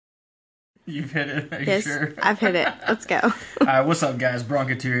You've hit it, are you Yes, sure? I've hit it. Let's go. Alright, what's up guys,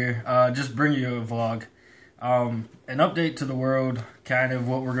 Bronco here. Just bring you a vlog. An update to the world, kind of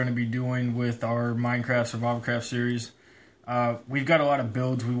what we're going to be doing with our Minecraft Survival Craft series. We've got a lot of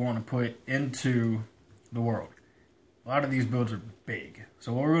builds we want to put into the world. A lot of these builds are big.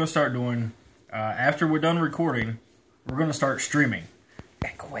 So what we're going to start doing, after we're done recording, we're going to start streaming.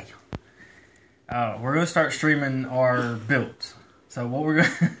 Back away. We're going to start streaming our builds. So what we're going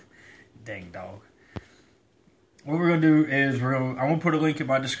to... Dang dog. What we're going to do is I'm going to put a link in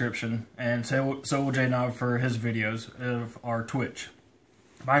my description, and so will J-Knob for his videos of our Twitch.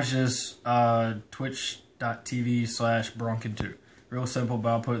 Mine's just twitch.tv/Bronkin2. Real simple, but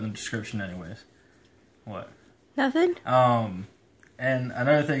I'll put it in the description anyways. What? Nothing? And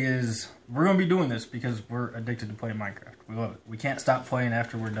another thing is, we're going to be doing this because we're addicted to playing Minecraft. We love it. We can't stop playing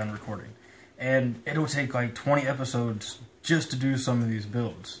after we're done recording. And it'll take like 20 episodes just to do some of these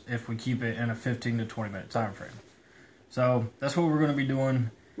builds if we keep it in a 15 to 20 minute time frame. So that's what we're going to be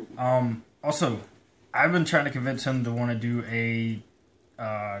doing. Also, I've been trying to convince him to want to do a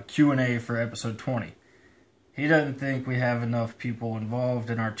Q&A for episode 20. He doesn't think we have enough people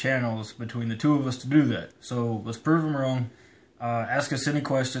involved in our channels between the two of us to do that. So let's prove him wrong. Ask us any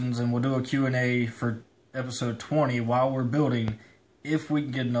questions and we'll do a Q&A for episode 20 while we're building if we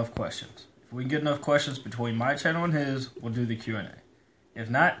can get enough questions. If we can get enough questions between my channel and his, we'll do the Q&A. If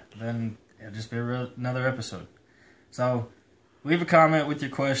not, then it'll just be another episode. So, leave a comment with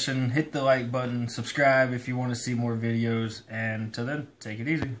your question, hit the like button, subscribe if you want to see more videos, and till then, take it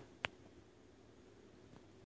easy.